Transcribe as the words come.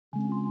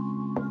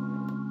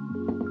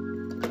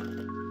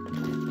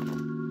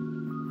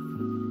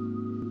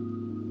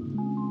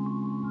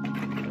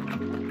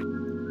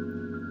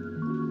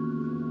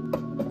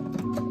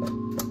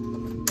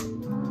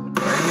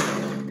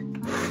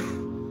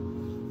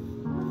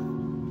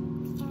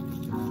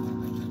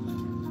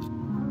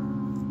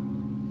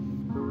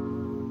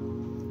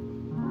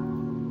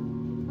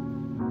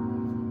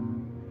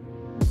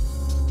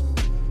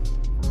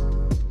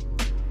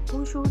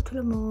tout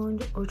le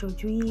monde.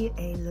 Aujourd'hui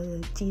est le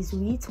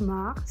 18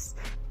 mars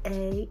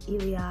et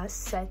il y a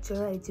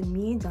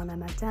 7h30 dans le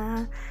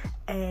matin.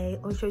 Et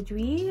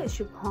aujourd'hui,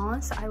 je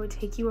pense I would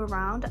take you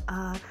around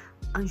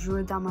un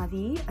jour dans ma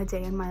vie, a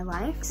day in my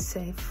life.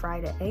 C'est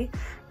Friday,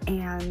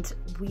 and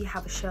we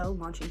have a show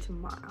launching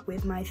tomorrow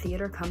with my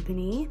theater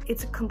company.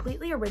 It's a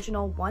completely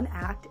original one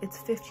act. It's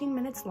 15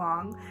 minutes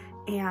long,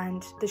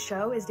 and the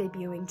show is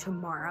debuting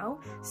tomorrow.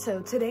 So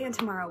today and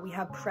tomorrow we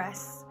have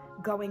press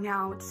going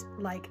out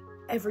like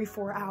every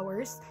 4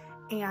 hours,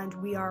 and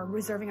we are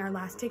reserving our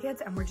last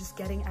tickets and we're just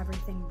getting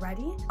everything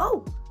ready.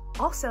 Oh!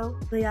 Also,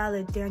 il y a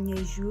le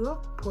dernier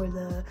jour pour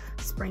le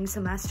spring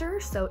semester,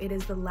 so it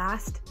is the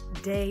last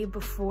day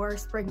before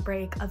spring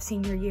break of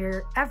senior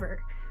year ever.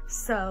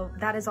 So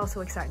that is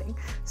also exciting.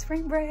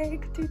 Spring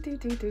break,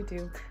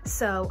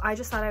 So I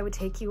just thought I would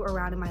take you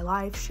around in my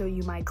life, show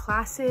you my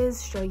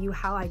classes, show you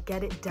how I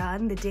get it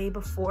done the day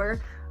before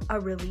a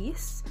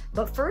release.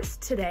 But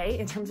first, today,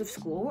 in terms of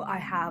school, I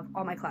have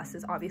all my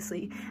classes,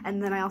 obviously,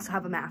 and then I also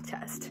have a math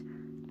test.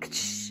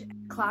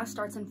 Class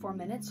starts in 4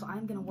 minutes, so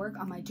I'm gonna work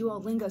on my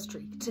Duolingo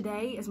streak.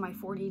 Today is my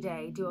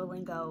 40-day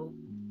Duolingo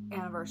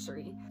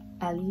anniversary.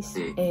 Alice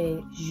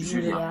et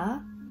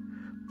Julia.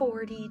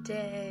 40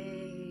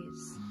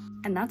 days.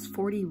 And that's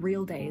 40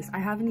 real days. I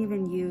haven't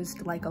even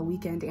used like a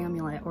weekend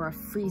amulet or a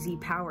freezy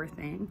power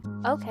thing.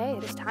 Okay,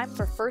 it is time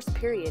for first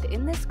period.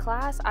 In this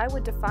class, I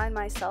would define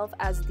myself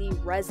as the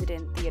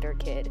resident theater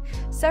kid.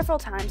 Several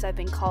times I've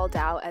been called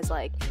out as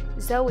like,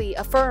 Zoe,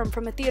 affirm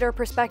from a theater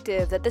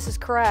perspective that this is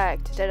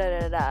correct,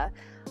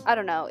 I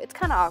don't know, it's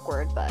kind of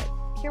awkward, but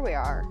here we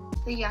are.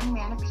 The young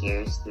man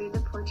appears through the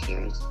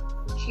portieres.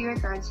 She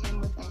regards him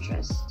with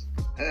interest.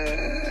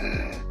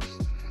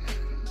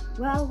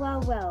 Well,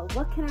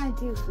 what can I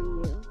do for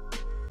you?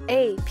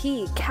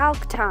 AP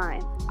Calc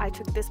time! I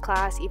took this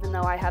class even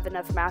though I have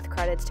enough math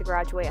credits to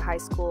graduate high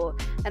school,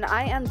 and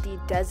I am the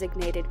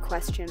designated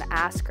question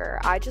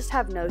asker. I just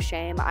have no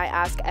shame. I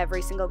ask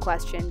every single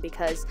question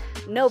because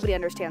nobody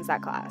understands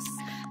that class.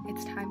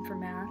 It's time for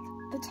math.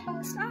 The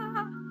test,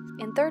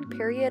 In third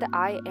period,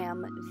 I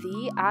am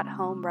the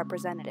at-home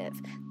representative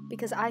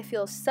because I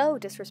feel so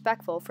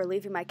disrespectful for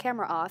leaving my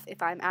camera off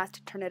if I'm asked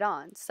to turn it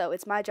on. So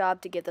it's my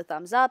job to give the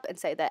thumbs up and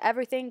say that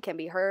everything can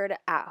be heard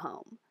at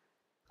home.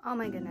 Oh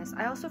my goodness,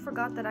 I also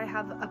forgot that I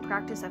have a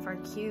practice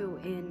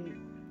FRQ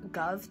in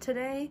Gov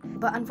today,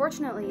 but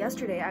unfortunately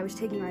yesterday I was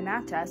taking my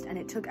math test and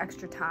it took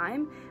extra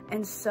time,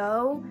 and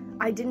so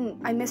I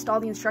missed all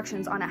the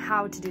instructions on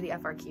how to do the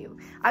FRQ.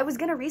 I was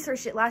gonna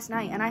research it last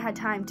night and I had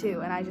time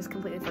too, and I just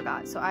completely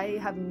forgot, so I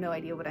have no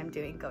idea what I'm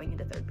doing going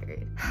into third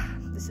period.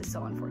 This is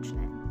so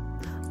unfortunate.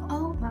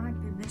 Oh my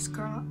goodness,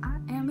 girl, I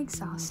am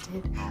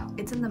exhausted.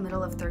 It's in the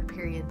middle of third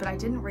period, but I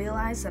didn't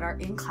realize that our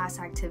in-class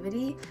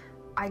activity,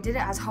 I did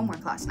it as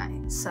homework last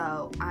night,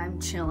 so I'm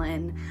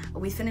chilling.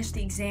 We finished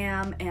the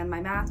exam and my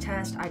math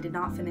test, I did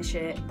not finish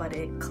it, but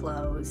it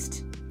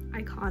closed.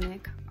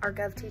 Iconic. Our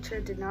Gov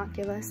teacher did not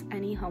give us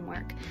any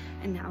homework,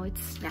 and now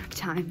it's snack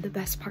time, the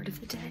best part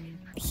of the day.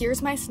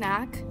 Here's my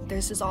snack.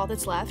 This is all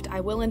that's left. I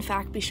will in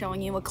fact be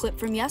showing you a clip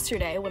from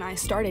yesterday when I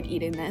started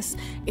eating this.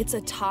 It's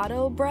a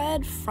Tato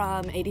bread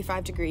from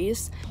 85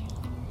 Degrees.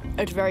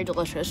 It's very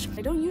delicious.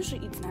 I don't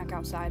usually eat snack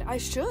outside. I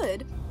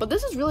should, but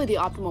this is really the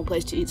optimal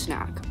place to eat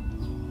snack.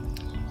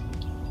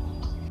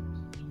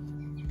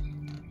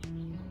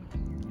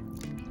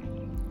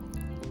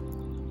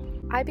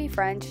 IB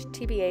French,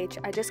 TBH,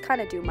 I just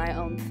kind of do my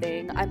own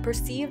thing. I'm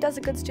perceived as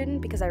a good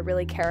student because I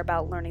really care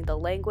about learning the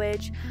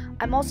language.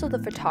 I'm also the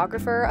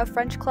photographer of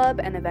French Club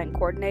and event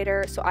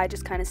coordinator, so I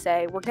just kind of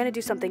say, we're gonna do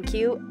something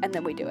cute, and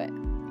then we do it.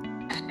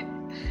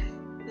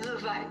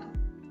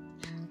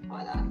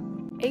 Voila.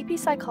 AP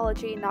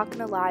Psychology, not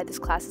gonna lie, this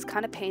class is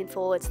kind of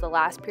painful. It's the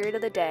last period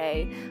of the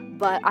day,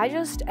 but I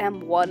just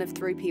am one of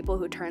 3 people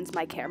who turns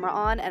my camera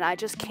on, and I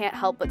just can't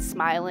help but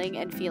smiling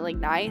and feeling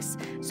nice.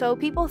 So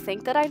people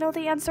think that I know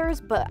the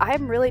answers, but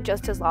I'm really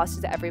just as lost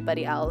as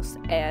everybody else,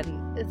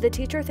 and the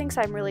teacher thinks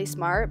I'm really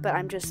smart, but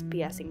I'm just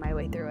BSing my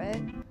way through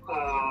it.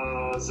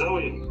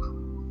 Zoe.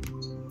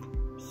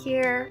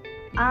 Here.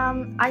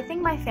 I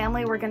think my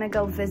family were gonna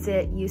go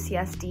visit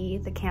UCSD,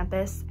 the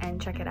campus, and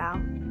check it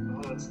out.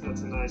 Oh, that's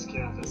a nice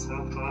campus.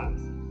 Have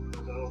fun.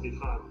 That'll be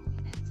fun.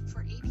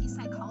 For AP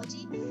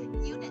Psychology,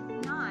 Unit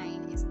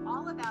 9 is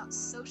all about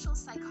social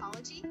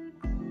psychology.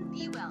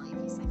 Be well,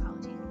 AP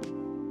Psychology.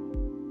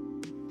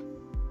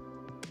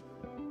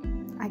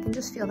 I can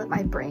just feel that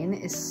my brain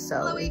is so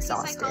Hello, AP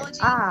exhausted.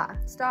 Psychology.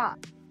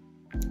 Stop.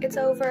 It's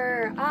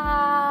over.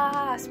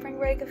 Spring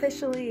break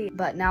officially.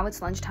 But now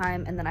it's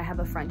lunchtime, and then I have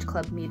a French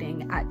club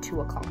meeting at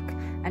 2 o'clock,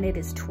 and it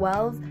is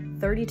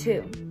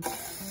 12:32.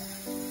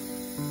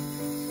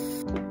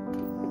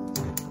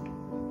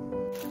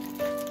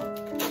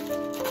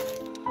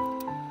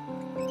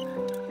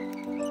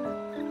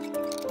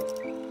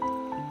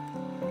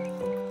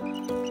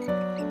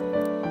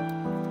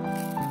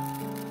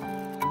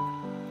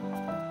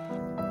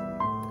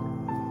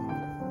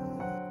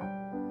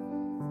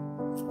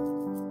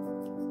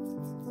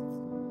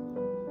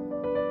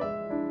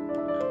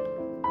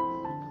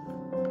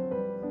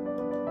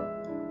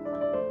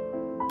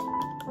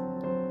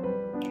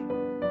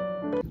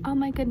 Oh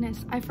my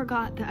goodness, I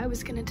forgot that I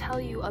was gonna tell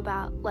you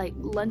about like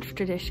lunch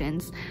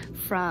traditions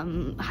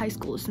from high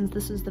school, since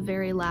this is the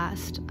very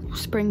last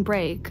spring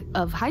break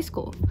of high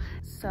school.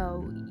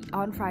 So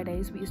on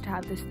Fridays, we used to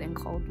have this thing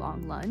called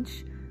long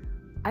lunch.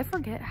 I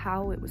forget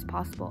how it was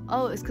possible.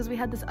 Oh, it's because we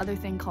had this other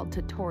thing called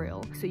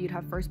tutorial. So you'd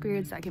have first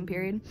period, second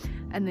period,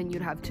 and then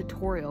you'd have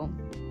tutorial,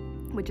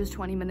 which is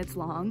 20 minutes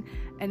long.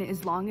 And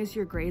as long as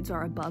your grades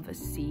are above a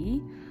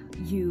C,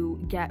 you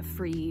get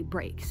free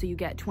break. So you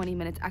get 20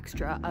 minutes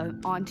extra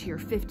onto your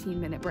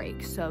 15-minute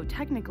break. So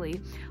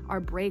technically our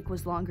break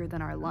was longer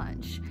than our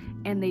lunch.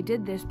 And they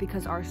did this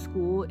because our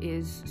school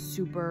is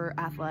super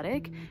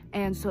athletic.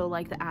 And so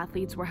like the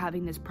athletes were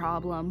having this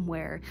problem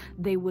where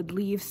they would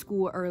leave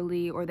school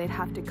early or they'd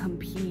have to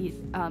compete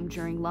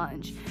during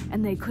lunch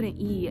and they couldn't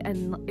eat.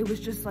 And it was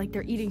just like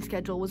their eating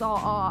schedule was all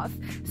off.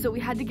 So we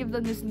had to give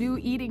them this new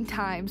eating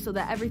time so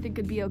that everything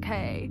could be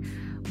okay.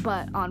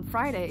 But on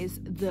Fridays,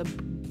 the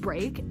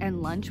break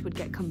and lunch would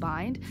get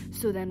combined,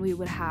 so then we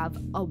would have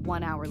a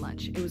 1 hour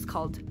lunch. It was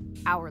called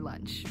our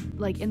lunch.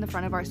 Like in the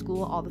front of our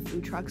school, all the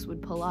food trucks would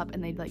pull up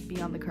and they'd like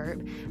be on the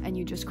curb, and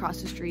you just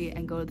cross the street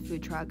and go to the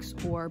food trucks,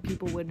 or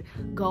people would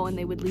go and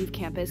they would leave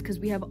campus because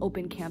we have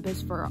open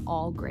campus for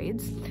all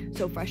grades.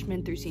 So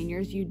freshmen through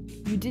seniors, you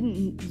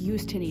didn't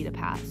used to need a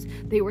pass.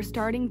 They were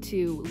starting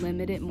to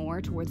limit it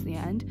more towards the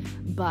end,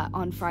 but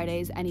on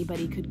Fridays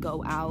anybody could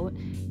go out.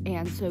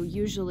 And so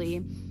usually,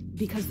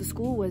 because the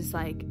school was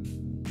like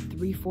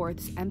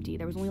 3/4 empty,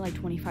 there was only like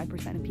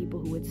 25% of people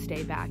who would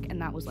stay back,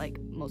 and that was like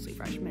mostly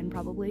freshmen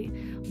probably.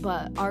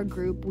 But our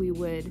group, we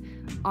would,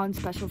 on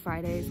special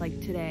Fridays like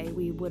today,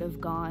 we would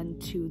have gone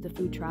to the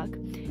food truck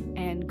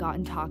and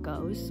gotten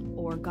tacos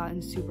or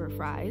gotten super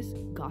fries.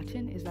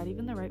 Gotten, is that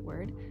even the right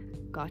word?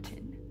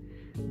 Gotten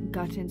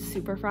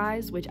super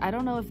fries, which I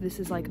don't know if this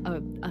is like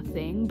a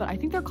thing, but I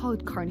think they're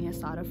called carne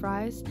asada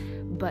fries.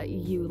 But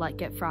you like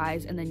get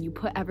fries and then you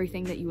put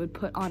everything that you would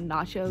put on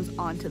nachos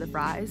onto the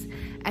fries,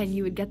 and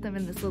you would get them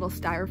in this little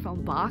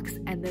styrofoam box,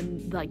 and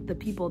then like the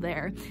people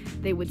there,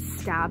 they would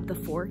stab the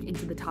fork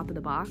into the top of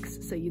the box.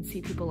 So you'd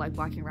see people like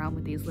walking around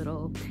with these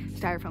little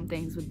styrofoam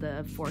things with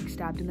the fork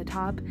stabbed in the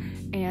top,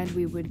 and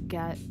we would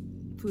get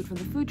food from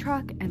the food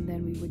truck, and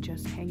then we would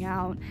just hang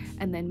out,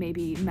 and then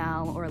maybe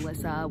Mal or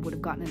Alyssa would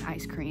have gotten an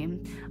ice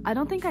cream. I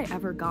don't think I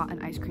ever got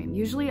an ice cream.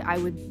 Usually I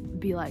would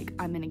be like,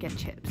 I'm gonna get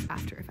chips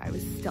after if I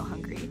was still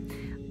hungry.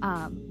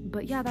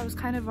 But yeah, that was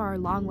kind of our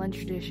long lunch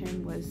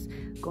tradition, was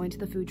going to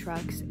the food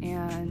trucks.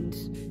 And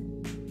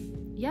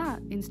yeah,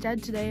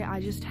 instead today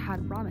I just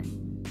had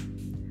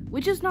ramen,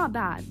 which is not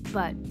bad,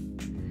 but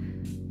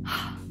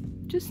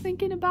just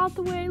thinking about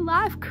the way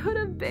life could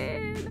have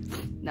been.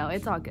 No,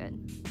 it's all good.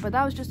 But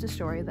that was just a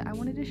story that I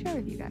wanted to share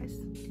with you guys.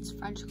 It's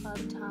French Club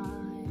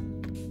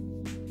time.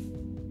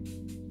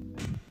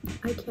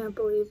 I can't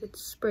believe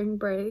it's spring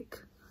break.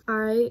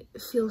 I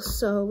feel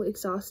so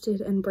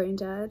exhausted and brain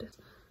dead.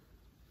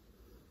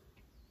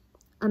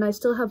 And I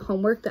still have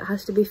homework that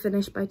has to be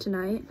finished by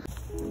tonight.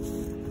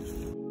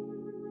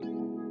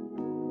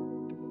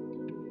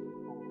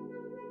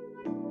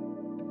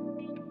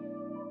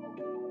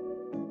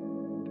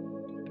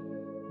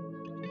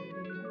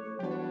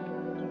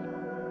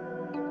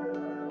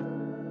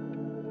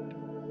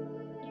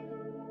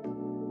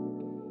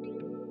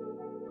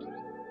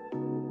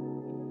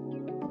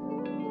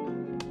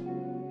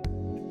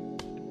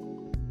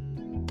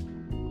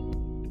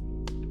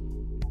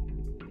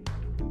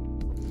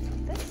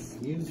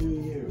 You do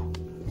you.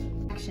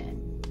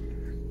 Action.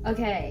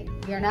 Okay,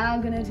 we are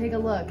now going to take a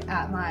look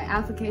at my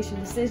application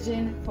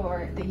decision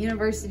for the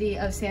University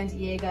of San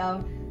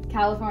Diego,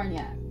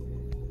 California.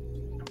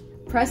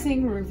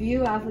 Pressing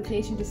review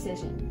application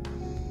decision.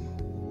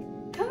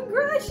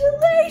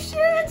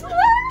 Congratulations!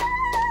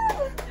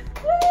 Woo!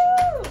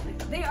 Woo!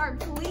 They are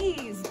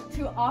pleased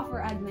to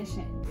offer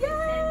admission.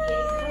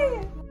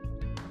 Yay!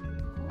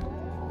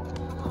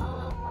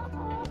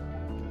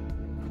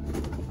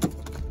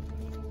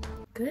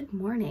 Good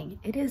morning.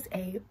 It is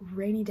a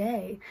rainy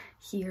day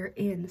here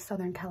in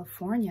Southern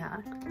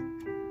California.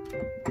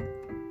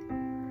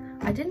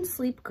 I didn't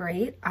sleep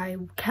great. I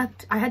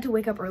had to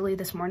wake up early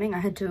this morning. I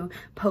had to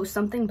post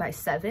something by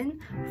 7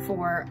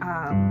 for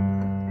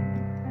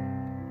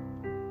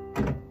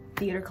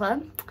theater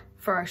club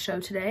for our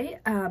show today.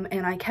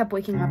 And I kept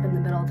waking up in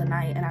the middle of the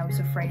night, and I was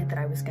afraid that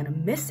I was gonna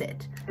miss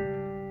it.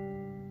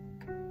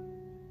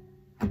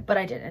 But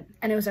I didn't,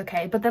 and it was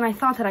okay. But then I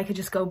thought that I could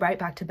just go right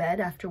back to bed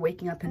after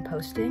waking up and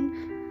posting.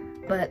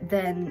 But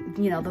then,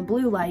 you know, the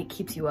blue light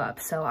keeps you up.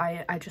 So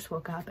I just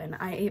woke up and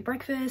I ate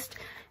breakfast,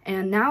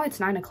 and now it's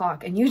 9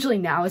 o'clock. And usually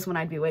now is when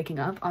I'd be waking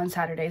up. On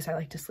Saturdays, I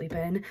like to sleep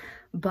in,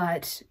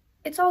 but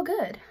it's all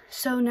good.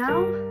 So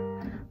now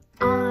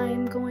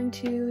I'm going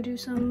to do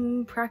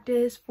some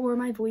practice for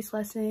my voice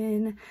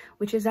lesson,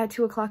 which is at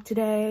 2 o'clock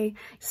today.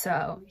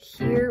 So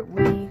here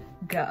we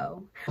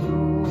go.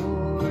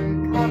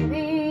 You're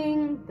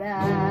coming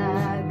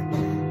back,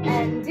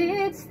 and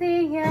it's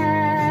the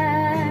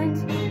end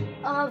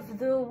of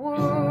the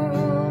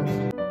world.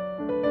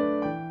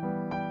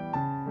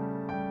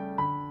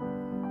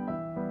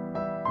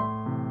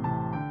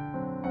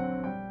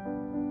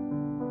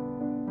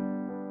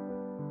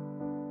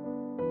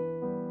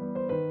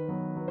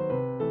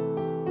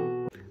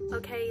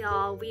 Okay,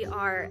 y'all, we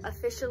are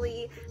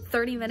officially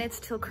 30 minutes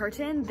till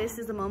curtain. This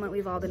is the moment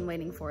we've all been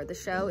waiting for. The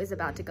show is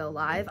about to go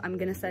live. I'm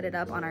gonna set it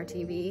up on our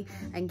TV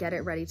and get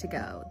it ready to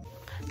go.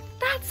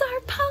 That's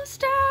our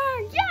poster!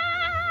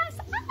 Yes!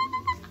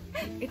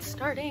 It's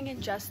starting in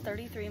just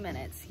 33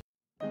 minutes.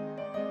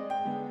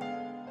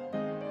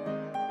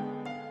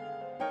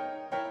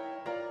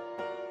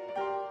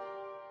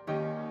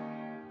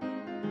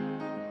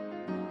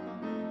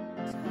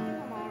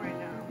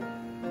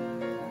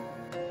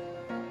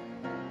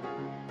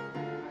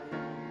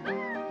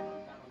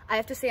 I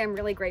have to say I'm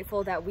really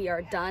grateful that we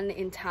are done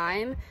in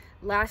time.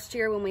 Last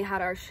year when we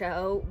had our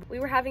show, we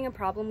were having a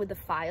problem with the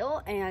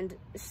file, and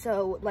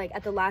so like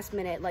at the last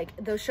minute, like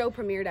the show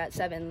premiered at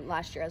 7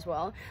 last year as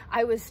well,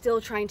 I was still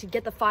trying to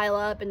get the file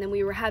up, and then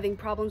we were having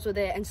problems with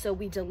it, and so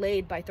we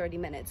delayed by 30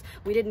 minutes.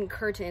 We didn't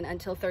curtain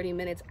until 30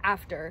 minutes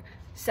after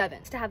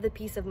 7. To have the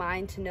peace of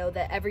mind to know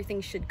that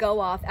everything should go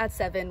off at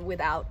 7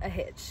 without a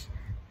hitch.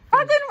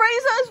 Fucking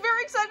Reza is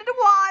very excited to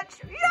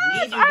watch.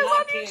 Yes, I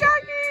love you,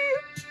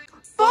 Jackie.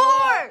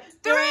 4,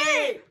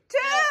 3,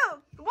 2,